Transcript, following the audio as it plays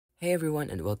Hey everyone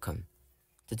and welcome.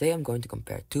 Today I'm going to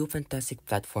compare two fantastic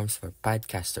platforms for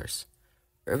podcasters,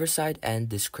 Riverside and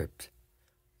Descript.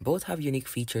 Both have unique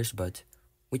features, but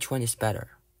which one is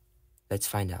better? Let's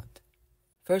find out.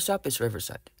 First up is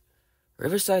Riverside.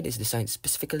 Riverside is designed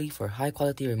specifically for high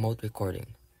quality remote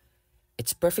recording.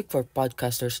 It's perfect for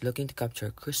podcasters looking to capture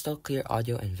crystal clear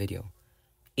audio and video,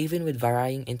 even with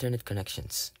varying internet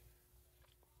connections.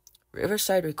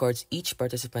 Riverside records each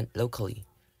participant locally,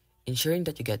 ensuring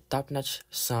that you get top-notch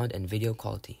sound and video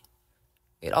quality.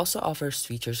 It also offers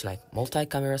features like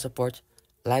multi-camera support,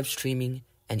 live streaming,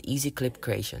 and easy clip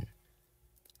creation.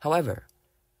 However,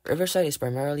 Riverside is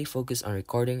primarily focused on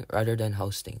recording rather than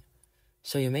hosting,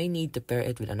 so you may need to pair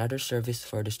it with another service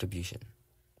for distribution.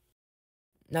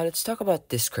 Now let's talk about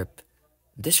Descript.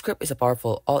 Descript is a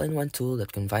powerful all-in-one tool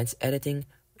that combines editing,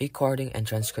 recording, and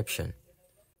transcription.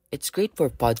 It's great for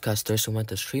podcasters who want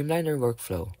to streamline their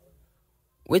workflow.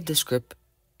 With Descript,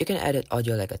 you can edit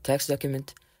audio like a text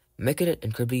document, making it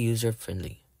incredibly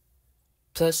user-friendly.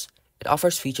 Plus, it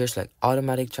offers features like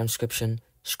automatic transcription,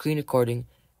 screen recording,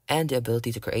 and the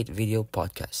ability to create video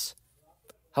podcasts.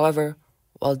 However,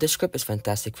 while Descript is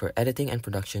fantastic for editing and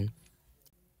production,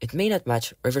 it may not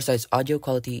match Riverside's audio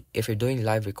quality if you're doing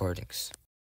live recordings.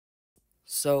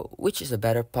 So, which is a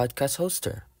better podcast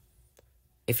hoster?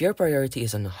 If your priority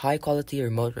is on high-quality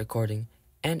remote recording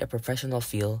and a professional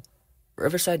feel,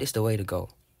 Riverside is the way to go.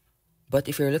 But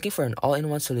if you're looking for an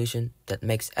all-in-one solution that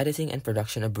makes editing and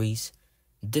production a breeze,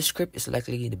 Descript is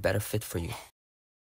likely the better fit for you.